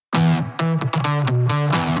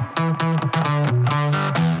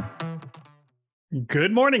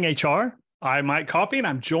Good morning, HR. I'm Mike Coffey, and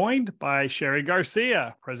I'm joined by Cheri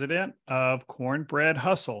Garcia, president of Cornbread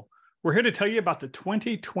Hustle. We're here to tell you about the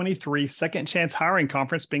 2023 Second Chance Hiring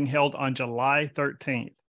Conference being held on July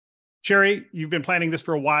 13th. Cheri, you've been planning this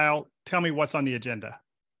for a while. Tell me what's on the agenda.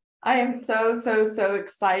 I am so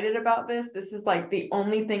excited about this. This is like the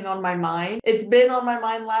only thing on my mind. It's been on my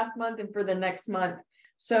mind last month and for the next month.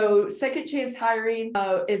 So Second Chance Hiring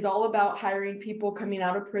is all about hiring people coming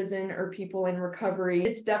out of prison or people in recovery.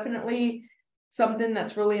 It's definitely something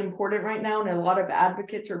that's really important right now, and a lot of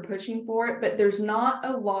advocates are pushing for it, but there's not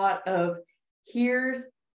a lot of here's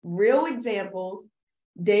real examples,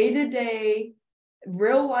 day-to-day,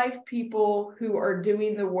 real life people who are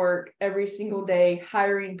doing the work every single day,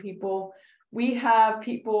 hiring people. We have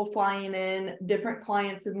people flying in, different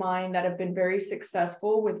clients of mine that have been very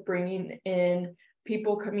successful with bringing in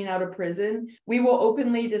people coming out of prison. We will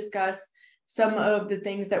openly discuss some of the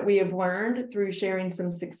things that we have learned through sharing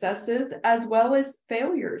some successes as well as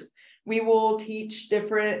failures. We will teach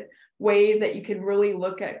different ways that you can really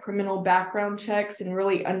look at criminal background checks and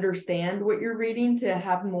really understand what you're reading to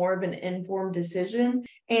have more of an informed decision.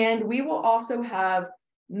 And we will also have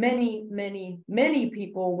many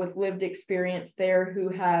people with lived experience there who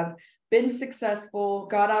have been successful,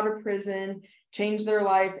 got out of prison, changed their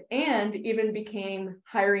life, and even became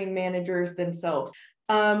hiring managers themselves.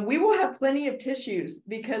 We will have plenty of tissues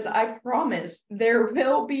because I promise there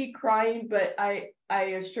will be crying, but I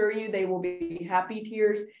assure you they will be happy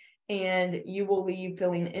tears, and you will leave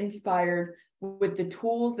feeling inspired with the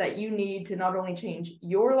tools that you need to not only change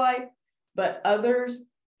your life, but others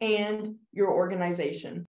and your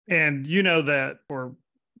organization. And you know that for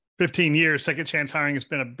 15 years, Second Chance Hiring has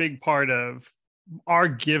been a big part of our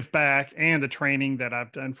give back and the training that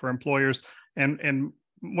I've done for employers. And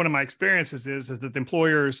one of my experiences is that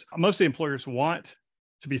most of the employers want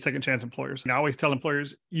to be second chance employers. And I always tell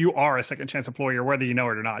employers, you are a second chance employer, whether you know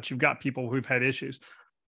it or not. You've got people who've had issues,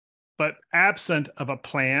 but absent of a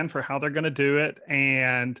plan for how they're going to do it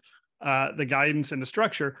and the guidance and the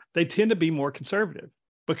structure, they tend to be more conservative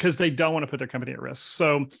because they don't want to put their company at risk.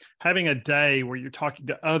 So having a day where you're talking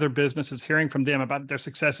to other businesses, hearing from them about their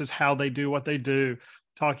successes, how they do what they do,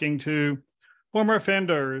 talking to former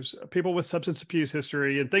offenders, people with substance abuse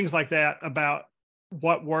history, and things like that about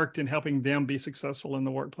what worked in helping them be successful in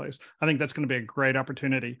the workplace. I think that's going to be a great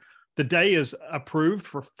opportunity. The day is approved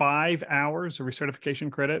for 5 hours of recertification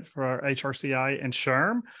credit for HRCI and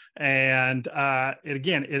SHRM. And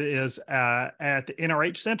it is at the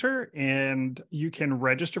NRH Center, and you can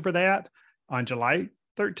register for that on July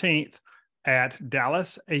 13th at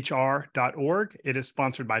dallashr.org. It is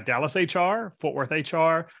sponsored by Dallas HR, Fort Worth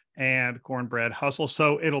HR, and Cornbread Hustle.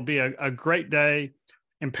 So it'll be a great day.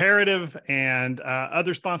 Imperative and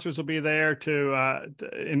other sponsors will be there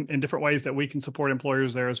in different ways that we can support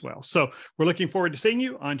employers there as well. So we're looking forward to seeing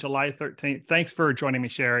you on July 13th. Thanks for joining me,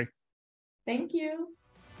 Cheri. Thank you.